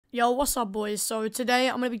Yo, what's up, boys? So today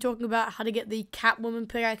I'm going to be talking about how to get the Catwoman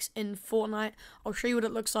pickaxe in Fortnite. I'll show you what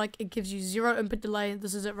it looks like. It gives you 0 input delay.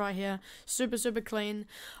 This is it right here. Super clean.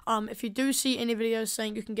 If you do see any videos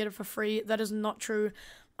saying you can get it for free, that is not true.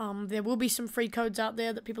 There will be some free codes out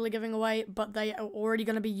there that people are giving away, but they are already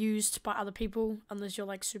going to be used by other people unless you're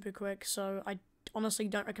like super quick. So I honestly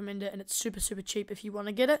don't recommend it, and it's super cheap if you want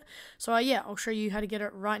to get it. So yeah, I'll show you how to get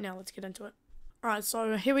it right now. Let's get into it. Alright,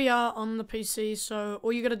 so here we are on the PC. So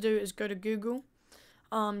all you gotta do is go to Google.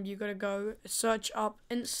 You gotta go search up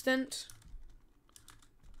instant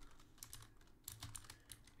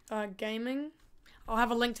gaming. I'll have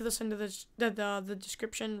a link to this in the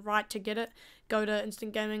description right to get it. Go to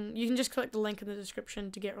instant gaming. You can just click the link in the description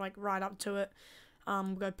to get like right up to it.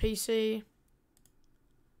 We'll go PC,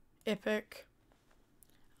 Epic,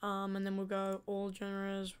 and then we'll go all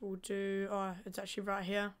genres. We'll do it's actually right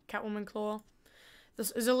here, Catwomansclaw.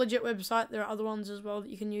 This is a legit website. There are other ones as well that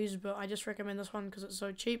you can use, but I just recommend this one because it's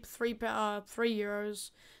so cheap.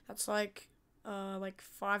 €3. That's like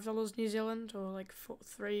 $5 New Zealand, or like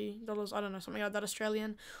 $3. I don't know, something like that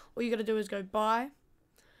Australian. All you gotta do is go buy,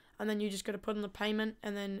 and then you just gotta put in the payment,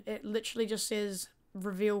 and then it literally just says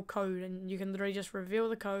reveal code, and you can literally just reveal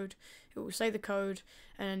the code. It will say the code,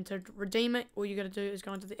 and to redeem it, all you gotta do is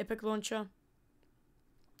go into the Epic launcher.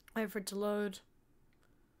 Wait for it to load.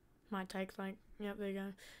 Might take like, yep, there you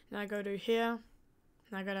go. Now go to here,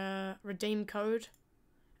 now go to redeem code,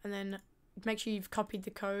 and then make sure you've copied the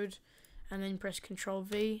code, and then press Control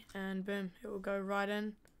V, and boom, it will go right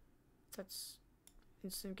in. That's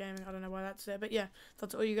instant gaming. I don't know why that's there, but yeah,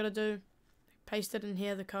 that's all you gotta do. Paste it in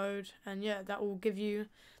here, the code, and yeah, that will give you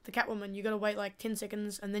the Catwoman. You gotta wait like 10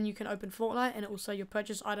 seconds, and then you can open Fortnite, and it will say your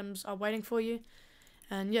purchase items are waiting for you.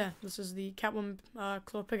 And yeah, this is the Catwoman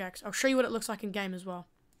claw pickaxe. I'll show you what it looks like in game as well.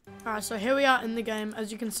 Alright, so here we are in the game.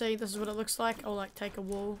 As you can see, this is what it looks like. I'll like take a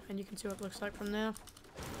wall, and you can see what it looks like from there.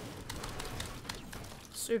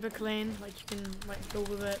 Super clean, like you can like build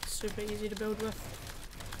with it. Super easy to build with.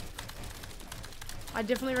 I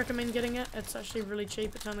definitely recommend getting it. It's actually really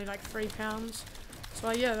cheap. It's only like £3.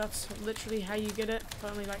 So yeah, that's literally how you get it. For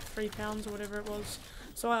only like £3 or whatever it was.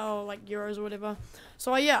 So or like euros or whatever.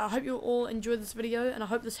 So yeah, I hope you all enjoyed this video, and I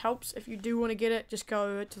hope this helps. If you do want to get it, just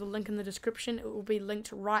go to the link in the description. It will be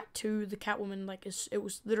linked right to the Catwoman. Like it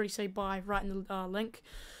will literally say buy right in the link.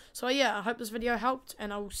 So yeah, I hope this video helped,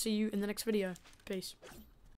 and I will see you in the next video. Peace.